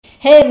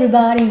Hey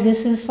everybody,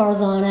 this is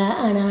Farzana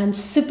and I'm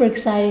super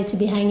excited to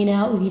be hanging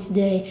out with you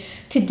today.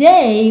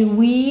 Today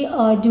we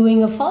are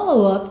doing a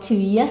follow-up to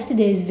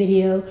yesterday's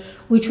video,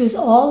 which was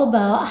all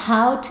about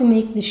how to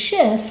make the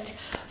shift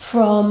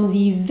from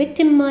the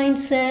victim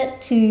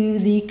mindset to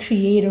the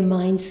creator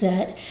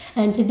mindset.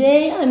 And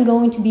today I'm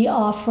going to be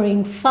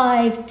offering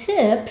 5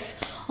 tips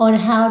on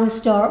how to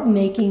start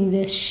making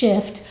this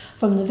shift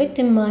from the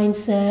victim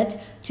mindset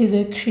to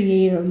the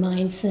creator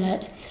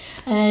mindset.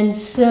 And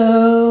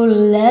so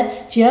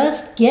let's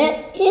just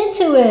get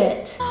into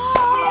it.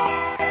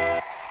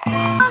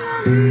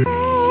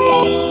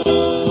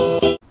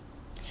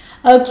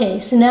 Okay,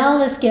 so now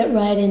let's get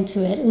right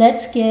into it.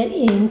 Let's get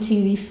into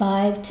the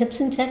 5 tips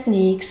and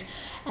techniques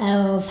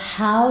of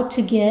how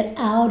to get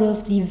out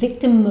of the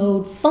victim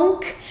mode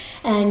funk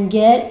and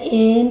get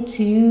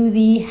into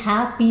the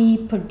happy,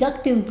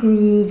 productive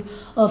groove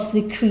of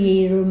the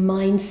creator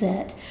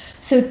mindset.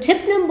 So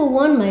tip number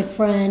 1, my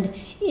friend,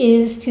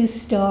 is to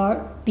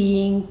start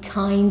being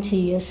kind to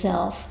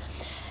yourself.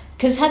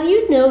 Because have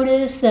you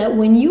noticed that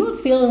when you are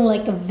feeling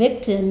like a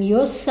victim,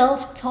 your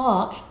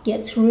self-talk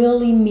gets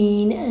really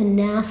mean and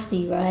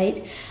nasty,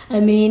 right? I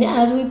mean,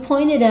 as we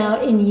pointed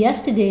out in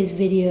yesterday's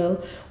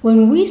video,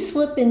 when we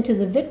slip into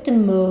the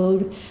victim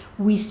mode,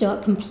 we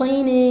start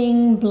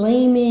complaining,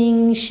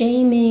 blaming,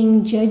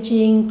 shaming,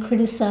 judging,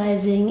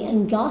 criticizing,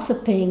 and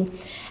gossiping.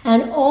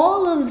 And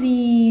all of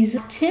these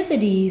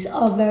activities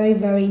are very,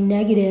 very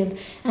negative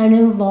and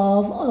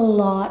involve a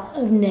lot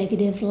of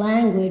negative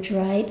language,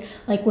 right?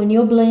 Like when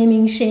you're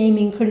blaming,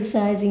 shaming,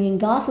 criticizing, and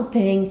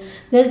gossiping,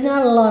 there's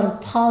not a lot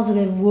of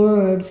positive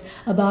words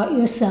about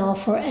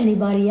yourself or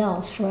anybody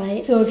else,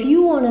 right? So if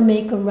you want to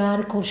make a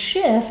radical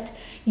shift,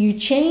 you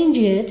change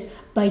it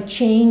by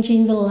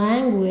changing the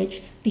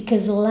language,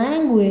 because the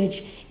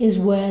language is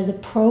where the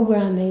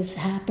program is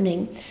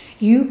happening.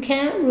 You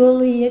can't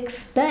really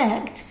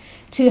expect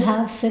to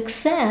have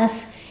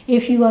success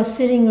if you are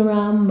sitting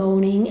around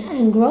moaning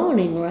and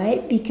groaning,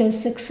 right?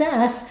 Because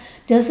success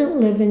doesn't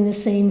live in the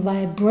same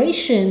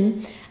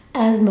vibration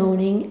as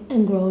moaning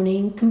and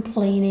groaning,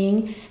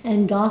 complaining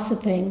and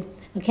gossiping.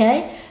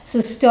 Okay, so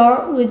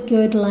start with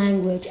good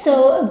language.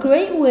 So a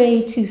great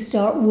way to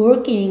start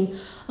working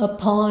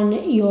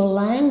upon your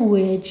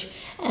language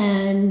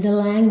and the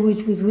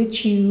language with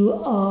which you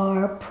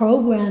are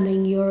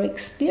programming your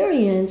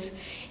experience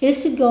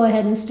is to go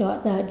ahead and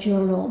start that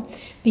journal,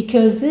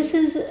 because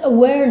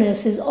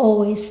awareness is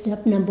always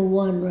step number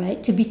 1,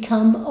 right? To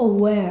become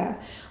aware.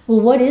 Well,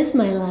 what is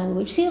my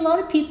language? See, a lot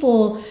of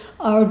people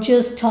are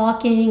just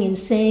talking and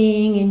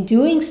saying and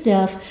doing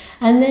stuff,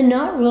 and they're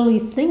not really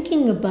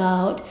thinking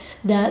about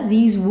that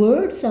these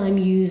words I'm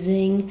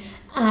using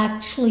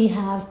actually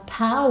have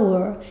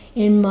power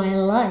in my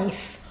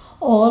life.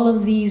 All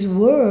of these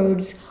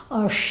words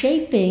are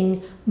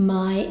shaping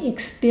my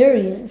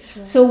experience.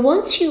 Right. So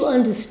once you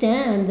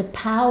understand the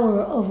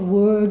power of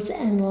words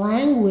and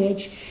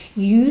language,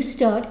 you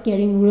start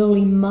getting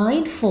really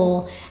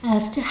mindful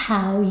as to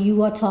how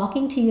you are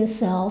talking to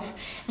yourself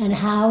and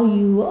how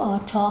you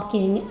are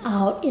talking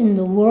out in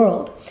the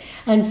world.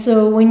 And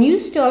so when you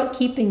start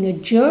keeping a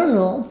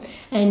journal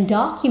and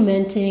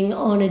documenting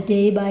on a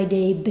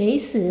day-by-day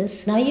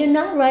basis, now you're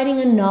not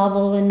writing a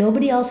novel and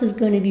nobody else is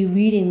going to be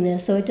reading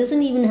this, so it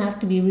doesn't even have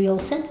to be real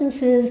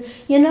sentences.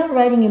 You're not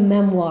writing a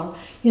memoir.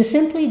 You're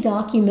simply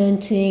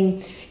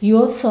documenting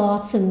your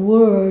thoughts and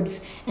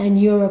words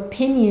and your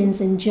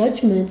opinions and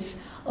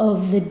judgments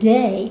of the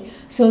day,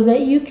 so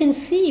that you can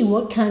see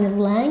what kind of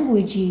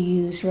language you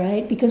use,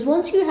 right? Because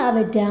once you have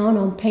it down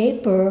on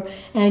paper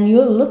and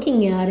you're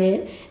looking at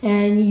it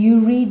and you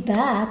read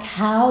back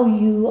how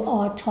you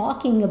are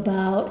talking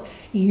about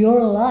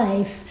your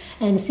life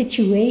and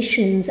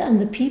situations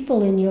and the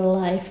people in your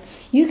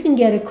life, you can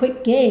get a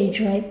quick gauge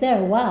right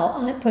there. Wow,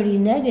 I'm pretty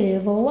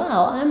negative, or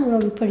wow, I'm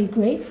really pretty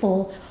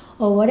grateful,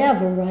 or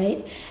whatever,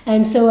 right?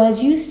 And so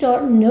as you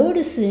start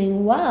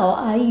noticing, wow,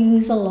 I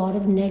use a lot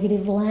of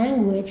negative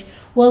language,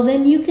 well,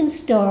 then you can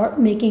start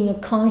making a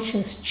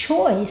conscious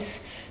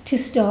choice to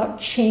start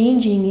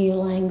changing your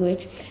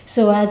language.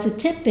 So as the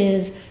tip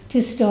is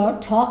to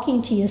start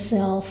talking to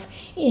yourself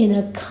in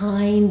a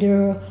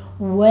kinder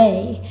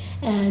way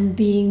and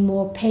being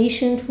more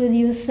patient with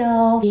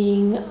yourself,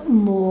 being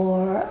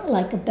more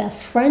like a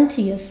best friend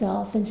to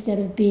yourself instead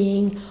of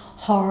being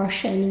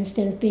harsh and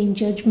instead of being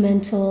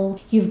judgmental.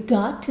 You've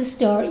got to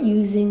start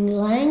using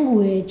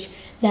language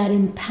that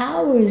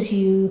empowers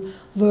you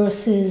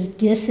versus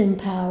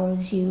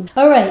disempowers you.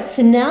 All right,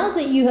 so now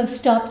that you have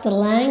stopped the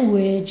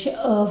language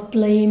of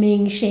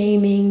blaming,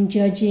 shaming,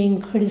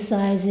 judging,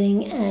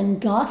 criticizing, and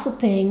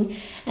gossiping,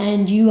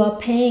 and you are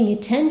paying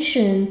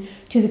attention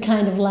to the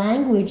kind of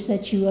language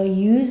that you are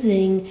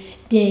using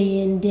day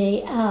in,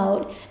 day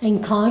out,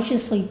 and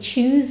consciously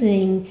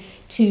choosing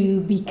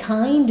to be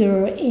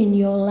kinder in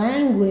your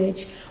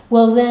language,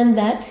 well, then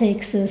that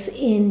takes us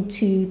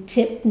into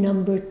tip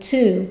number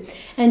 2.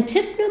 And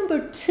tip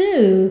number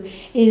 2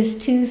 is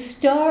to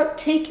start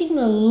taking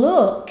a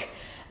look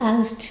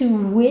as to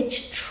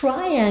which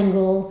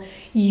triangle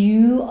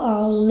you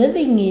are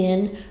living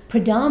in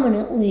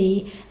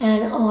predominantly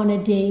and on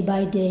a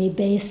day-by-day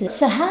basis.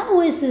 So how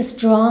is this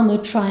drama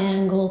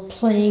triangle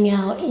playing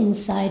out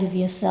inside of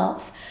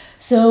yourself?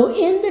 So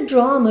in the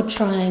drama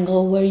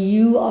triangle where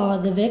you are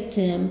the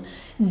victim,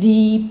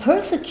 the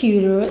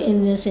persecutor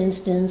in this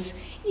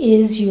instance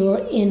is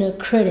your inner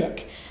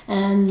critic.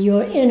 And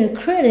your inner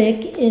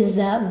critic is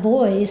that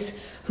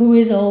voice who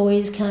is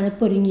always kind of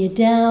putting you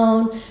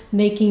down,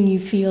 making you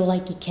feel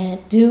like you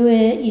can't do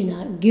it, you're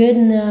not good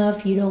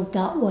enough, you don't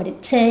got what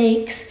it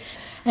takes.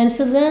 And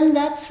so then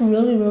that's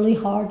really, really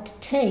hard to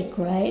take,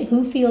 right?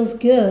 Who feels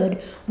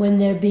good when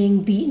they're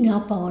being beaten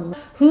up on?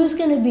 Who's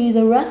going to be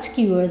the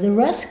rescuer? The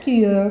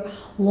rescuer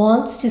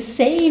wants to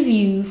save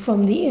you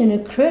from the inner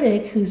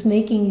critic who's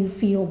making you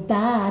feel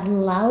bad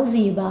and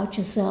lousy about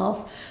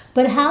yourself.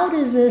 But how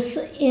does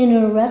this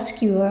inner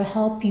rescuer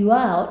help you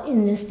out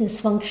in this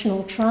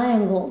dysfunctional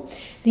triangle?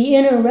 The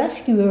inner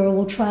rescuer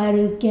will try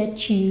to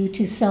get you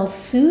to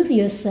self-soothe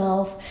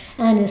yourself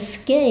and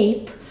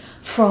escape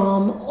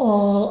from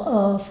all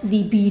of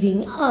the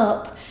beating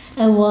up.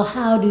 And well,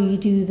 how do you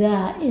do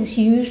that? It's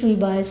usually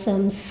by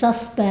some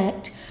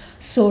suspect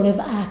sort of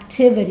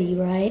activity,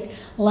 right?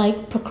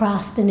 Like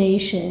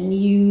procrastination.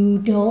 You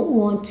don't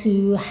want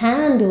to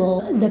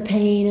handle the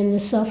pain and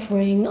the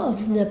suffering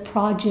of the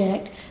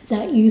project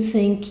that you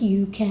think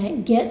you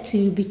can't get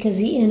to because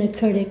the inner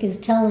critic is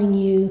telling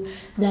you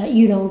that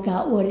you don't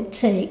got what it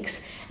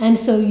takes. And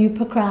so you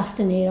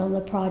procrastinate on the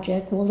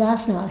project. Well,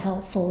 that's not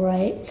helpful,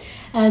 right?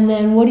 And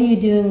then what are you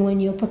doing when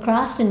you're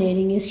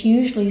procrastinating? It's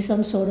usually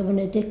some sort of an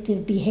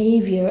addictive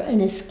behavior, an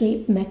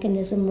escape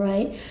mechanism,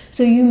 right?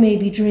 So you may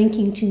be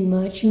drinking too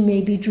much, you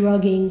may be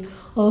drugging,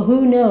 or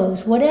who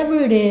knows, whatever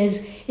it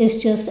is,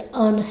 it's just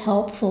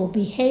unhelpful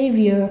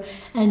behavior.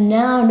 And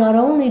now not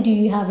only do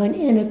you have an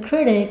inner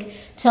critic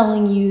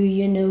telling you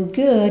you're no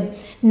good,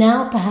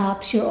 now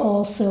perhaps you're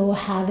also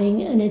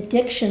having an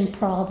addiction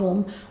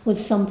problem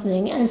with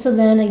something. And so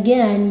then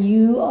again,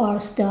 you are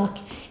stuck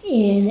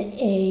in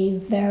a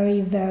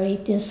very, very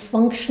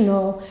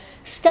dysfunctional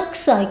stuck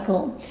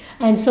cycle.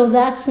 And so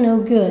that's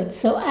no good.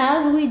 So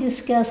as we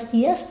discussed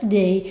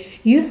yesterday,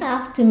 you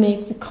have to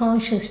make the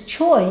conscious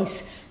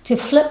choice to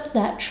flip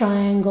that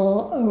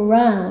triangle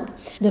around.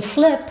 The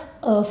flip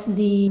of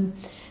the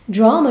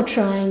drama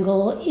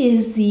triangle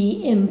is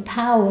the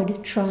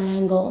empowered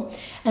triangle.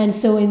 And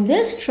so in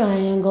this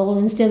triangle,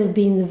 instead of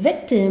being the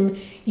victim,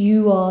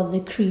 you are the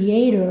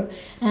creator.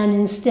 And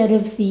instead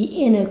of the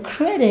inner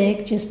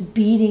critic just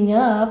beating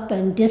up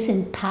and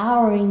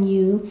disempowering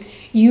you,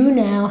 you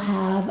now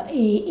have an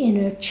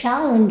inner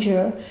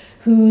challenger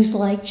who's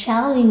like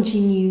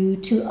challenging you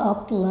to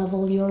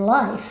up-level your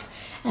life.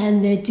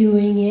 And they're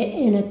doing it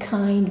in a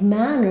kind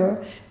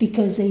manner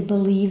because they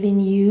believe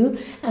in you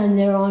and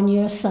they're on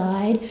your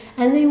side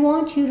and they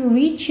want you to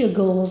reach your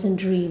goals and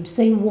dreams.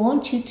 They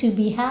want you to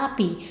be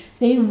happy.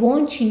 They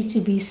want you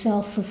to be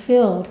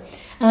self-fulfilled.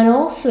 And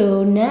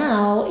also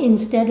now,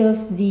 instead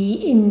of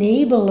the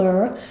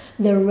enabler,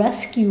 the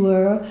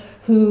rescuer,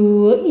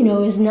 who,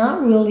 is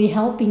not really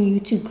helping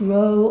you to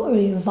grow or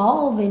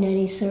evolve in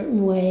any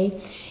certain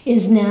way,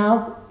 is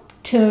now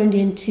turned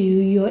into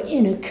your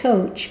inner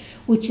coach,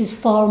 which is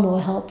far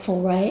more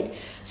helpful, right?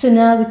 So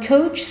now the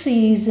coach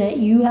sees that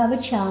you have a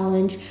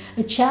challenge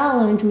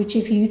which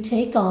if you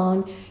take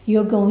on,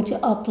 you're going to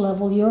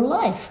up-level your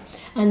life.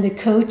 And the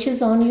coach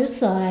is on your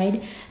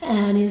side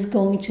and is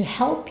going to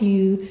help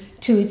you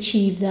to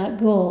achieve that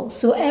goal.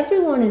 So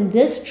everyone in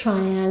this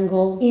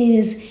triangle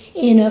is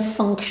in a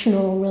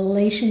functional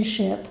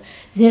relationship.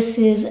 This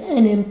is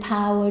an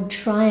empowered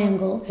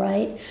triangle,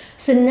 right?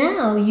 So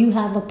now you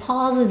have a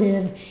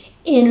positive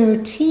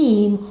inner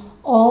team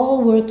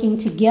all working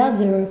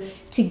together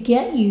to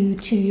get you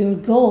to your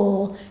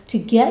goal, to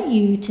get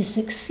you to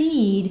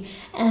succeed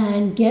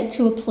and get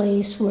to a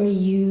place where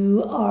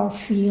you are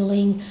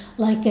feeling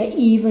like an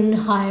even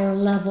higher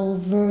level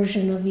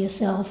version of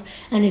yourself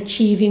and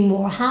achieving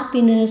more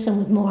happiness. And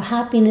with more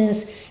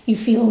happiness, you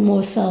feel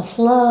more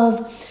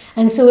self-love.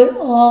 And so it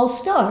all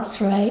starts,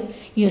 right?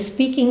 You're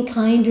speaking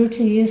kinder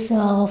to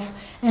yourself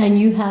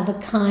and you have a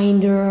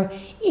kinder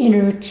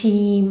inner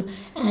team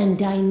and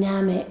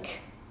dynamic.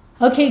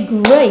 Okay,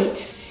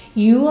 great.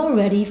 You are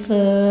ready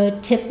for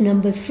tip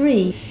number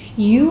 3.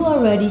 You are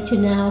ready to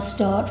now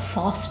start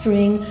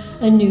fostering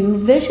a new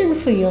vision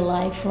for your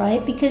life,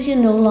 right? Because you're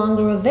no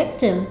longer a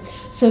victim.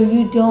 So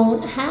you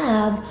don't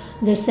have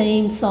the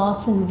same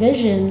thoughts and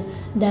vision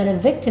that a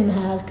victim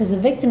has, because a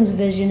victim's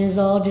vision is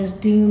all just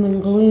doom and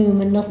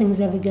gloom and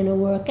nothing's ever going to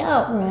work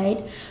out,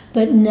 right?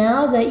 But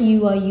now that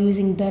you are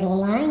using better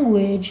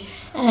language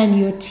and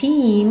your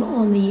team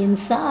on the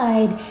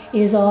inside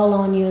is all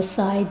on your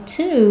side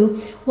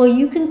too, well,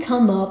 you can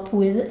come up up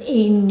with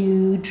a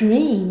new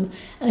dream,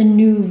 a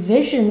new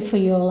vision for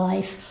your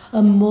life,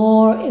 a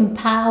more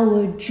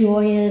empowered,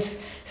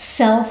 joyous,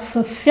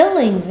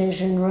 self-fulfilling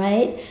vision,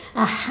 right?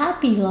 A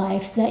happy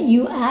life that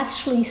you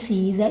actually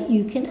see that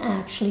you can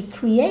actually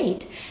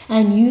create,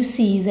 and you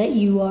see that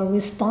you are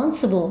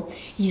responsible.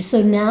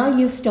 So now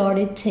you've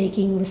started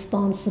taking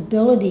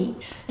responsibility.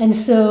 And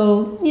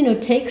so,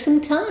 take some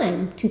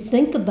time to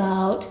think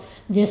about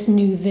this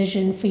new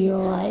vision for your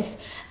life.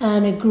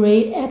 And a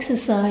great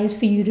exercise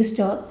for you to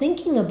start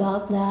thinking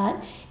about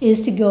that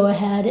is to go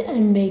ahead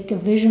and make a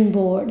vision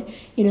board.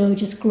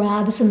 Just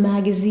grab some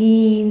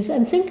magazines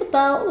and think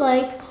about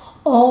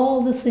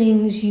all the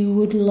things you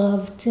would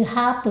love to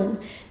happen.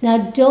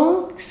 Now,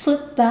 don't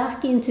slip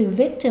back into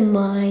victim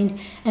mind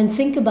and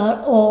think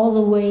about all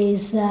the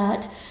ways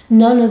that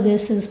none of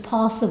this is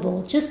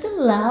possible. Just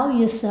allow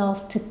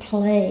yourself to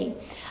play.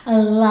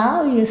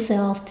 Allow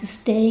yourself to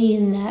stay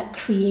in that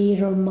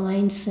creator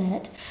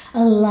mindset.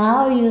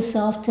 Allow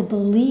yourself to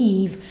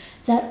believe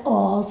that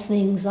all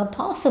things are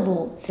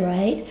possible,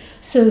 right?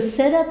 So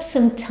set up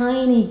some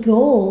tiny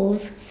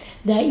goals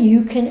that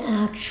you can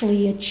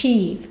actually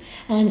achieve.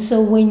 And so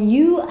when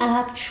you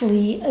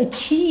actually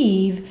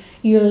achieve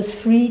your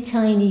 3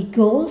 tiny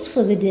goals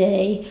for the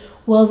day,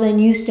 well, then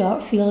you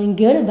start feeling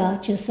good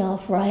about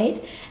yourself,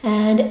 right?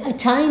 And a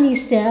tiny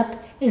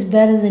step is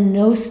better than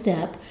no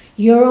step.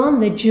 You're on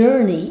the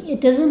journey.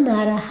 It doesn't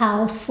matter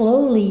how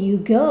slowly you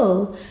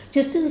go,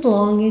 just as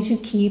long as you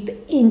keep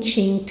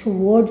inching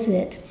towards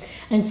it.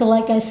 And so,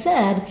 like I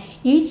said,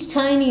 each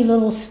tiny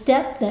little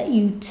step that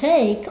you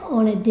take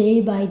on a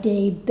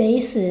day-by-day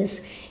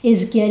basis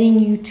is getting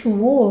you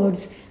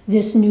towards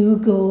this new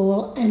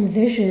goal and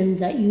vision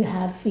that you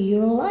have for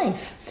your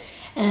life.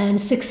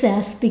 And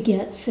success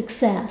begets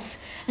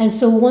success. And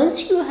so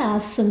once you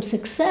have some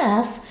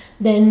success,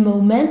 then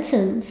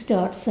momentum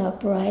starts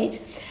up, right?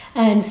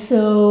 And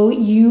so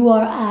you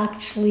are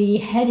actually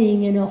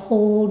heading in a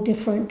whole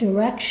different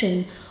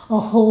direction, a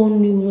whole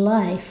new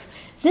life.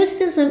 This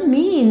doesn't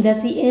mean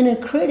that the inner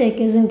critic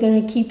isn't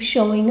going to keep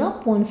showing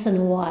up once in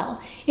a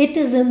while. It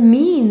doesn't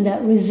mean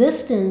that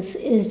resistance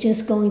is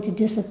just going to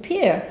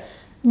disappear.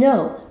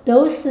 No,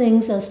 those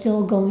things are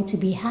still going to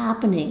be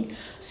happening.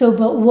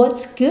 But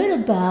what's good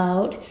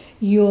about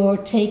your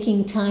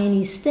taking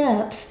tiny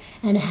steps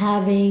and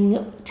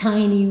having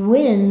tiny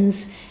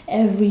wins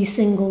every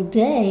single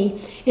day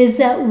is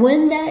that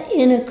when that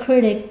inner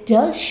critic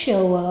does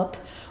show up,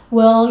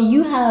 well,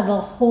 you have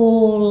a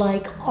whole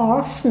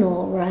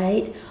arsenal,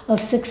 right, of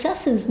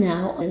successes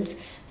now.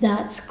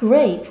 That's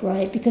great,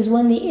 right? Because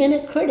when the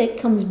inner critic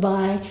comes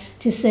by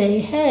to say,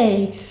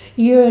 hey,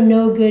 you're a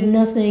no good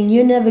nothing,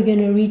 you're never going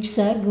to reach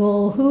that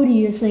goal, who do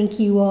you think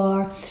you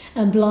are,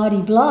 and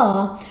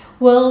blah-de-blah,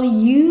 well,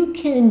 you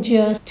can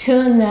just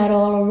turn that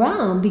all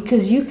around,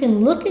 because you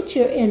can look at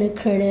your inner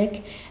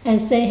critic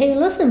and say, hey,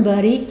 listen,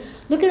 buddy,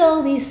 look at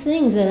all these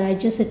things that I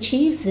just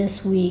achieved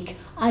this week.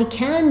 I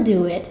can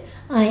do it.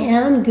 I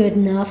am good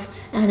enough,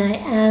 and I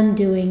am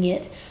doing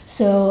it.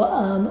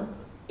 So,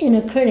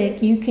 inner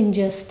critic, you can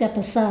just step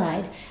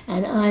aside,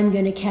 and I'm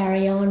going to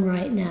carry on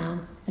right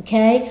now.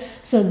 Okay?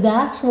 So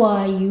that's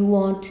why you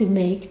want to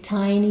make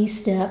tiny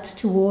steps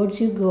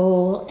towards your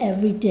goal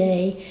every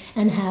day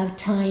and have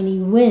tiny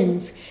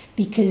wins,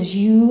 because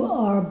you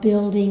are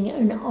building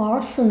an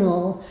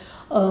arsenal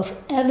of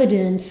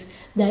evidence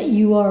that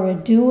you are a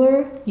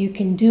doer, you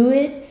can do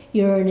it,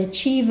 you're an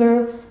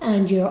achiever,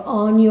 and you're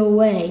on your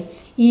way,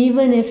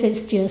 even if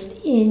it's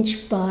just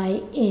inch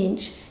by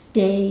inch,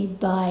 day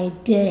by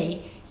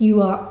day.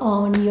 You are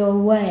on your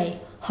way.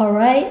 All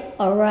right?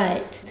 All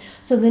right.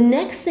 So the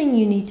next thing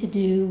you need to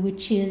do,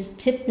 which is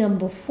tip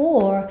number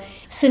 4,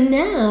 so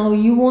now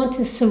you want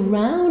to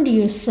surround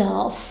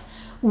yourself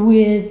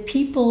with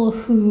people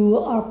who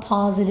are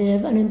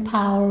positive and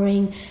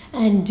empowering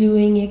and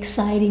doing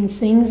exciting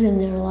things in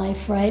their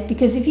life, right?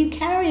 Because if you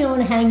carry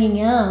on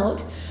hanging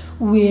out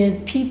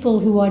with people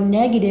who are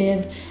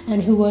negative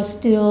and who are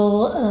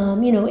still,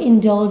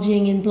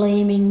 indulging in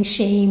blaming,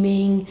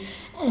 shaming,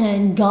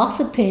 and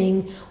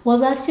gossiping,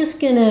 well, it's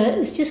just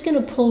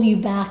gonna pull you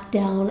back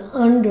down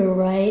under,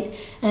 right?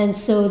 And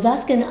so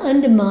that's gonna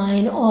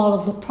undermine all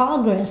of the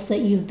progress that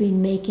you've been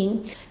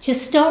making.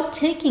 Just start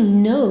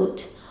taking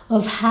note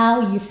of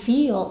how you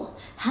feel.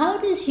 How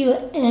does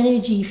your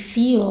energy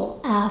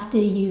feel after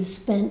you've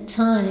spent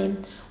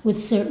time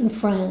with certain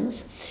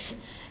friends?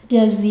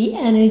 Does the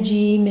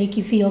energy make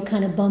you feel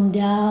kind of bummed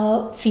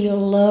out, feel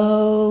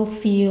low,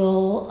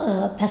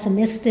 feel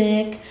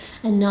pessimistic,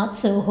 and not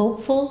so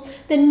hopeful?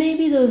 Then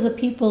maybe those are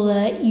people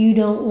that you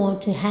don't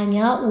want to hang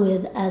out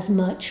with as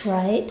much,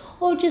 right?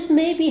 Or just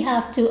maybe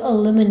have to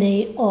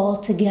eliminate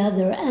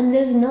altogether, and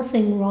there's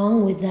nothing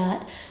wrong with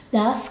that.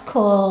 That's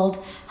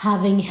called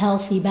having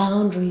healthy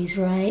boundaries,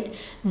 right?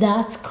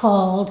 That's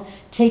called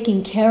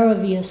taking care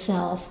of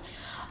yourself.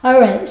 All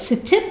right, so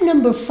tip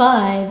number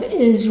 5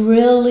 is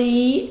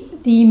really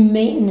the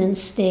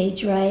maintenance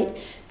stage, right?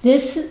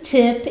 This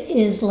tip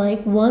is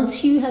like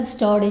once you have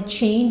started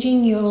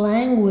changing your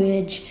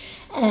language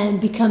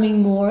and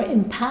becoming more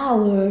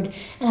empowered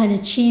and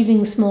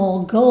achieving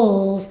small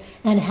goals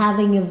and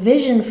having a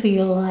vision for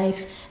your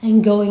life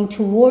and going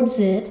towards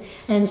it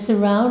and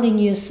surrounding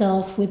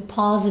yourself with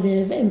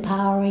positive,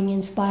 empowering,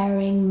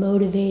 inspiring,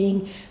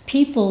 motivating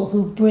people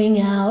who bring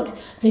out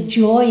the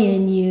joy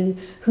in you,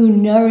 who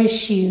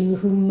nourish you,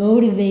 who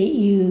motivate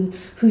you,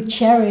 who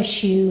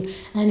cherish you,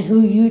 and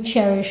who you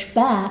cherish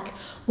back.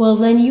 Well,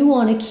 then you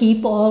want to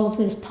keep all of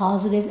this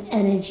positive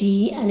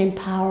energy and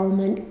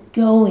empowerment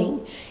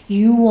going.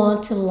 You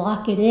want to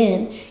lock it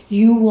in.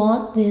 You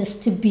want this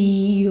to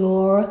be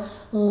your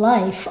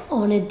life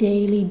on a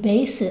daily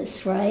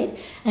basis, right?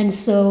 And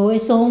so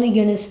it's only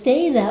going to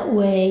stay that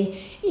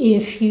way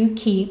if you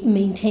keep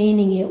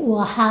maintaining it.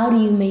 Well, how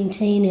do you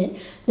maintain it?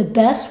 The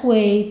best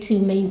way to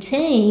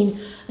maintain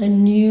a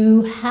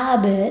new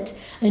habit,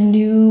 a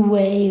new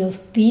way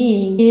of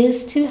being,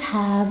 is to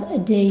have a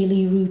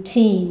daily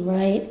routine,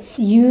 right?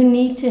 You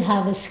need to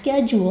have a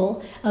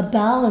schedule, a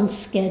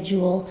balanced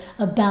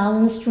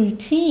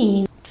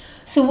routine.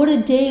 So what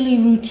a daily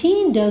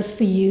routine does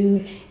for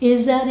you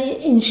is that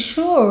it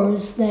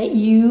ensures that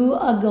you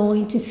are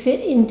going to fit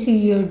into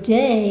your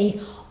day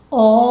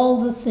all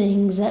the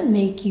things that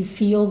make you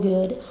feel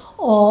good,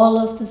 all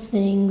of the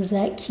things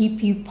that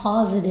keep you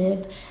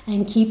positive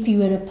and keep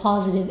you in a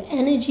positive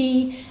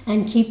energy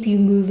and keep you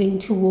moving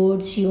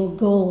towards your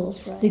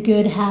goals. Right? The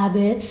good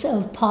habits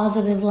of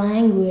positive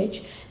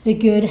language, the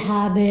good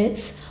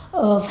habits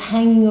of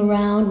hanging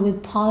around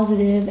with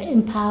positive,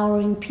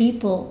 empowering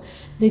people,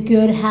 the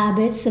good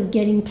habits of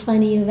getting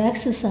plenty of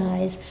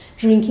exercise,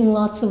 drinking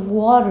lots of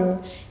water,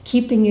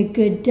 keeping a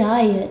good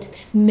diet,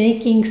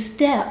 making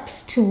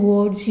steps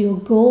towards your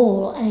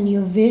goal and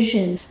your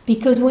vision.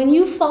 Because when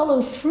you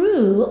follow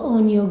through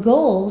on your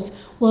goals,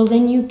 well,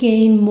 then you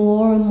gain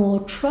more and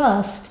more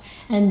trust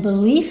and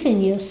belief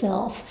in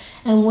yourself.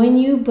 And when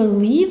you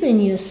believe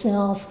in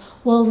yourself,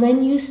 well,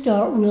 then you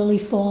start really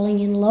falling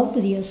in love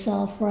with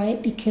yourself,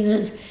 right?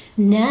 Because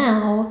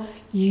now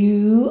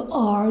you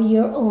are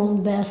your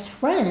own best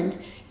friend.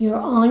 You're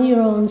on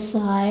your own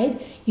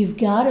side, you've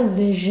got a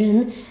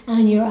vision,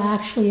 and you're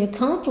actually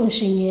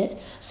accomplishing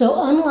it.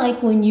 So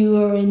unlike when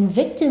you are in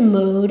victim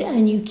mode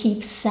and you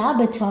keep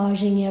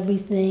sabotaging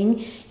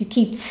everything, you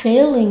keep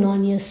failing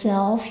on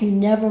yourself, you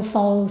never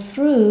follow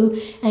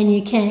through, and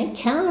you can't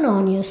count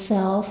on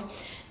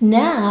yourself,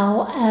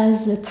 now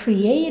as the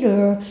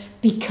creator,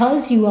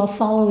 because you are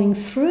following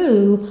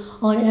through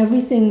on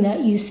everything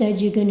that you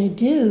said you're going to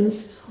do,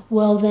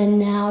 well, then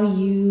now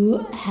you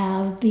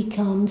have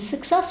become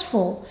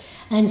successful.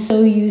 And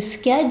so you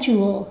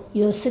schedule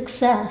your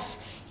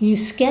success, you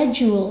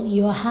schedule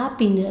your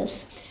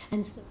happiness.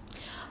 And so,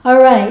 all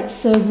right,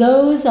 so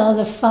those are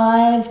the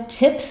 5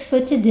 tips for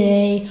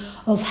today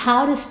of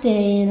how to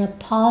stay in a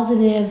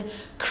positive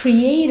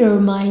creator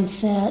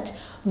mindset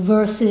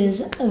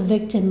versus a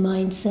victim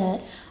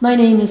mindset. My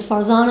name is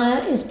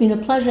Farzana. It's been a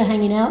pleasure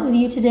hanging out with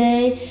you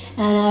today,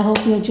 and I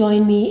hope you'll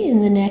join me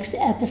in the next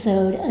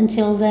episode.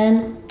 Until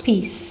then,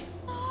 peace.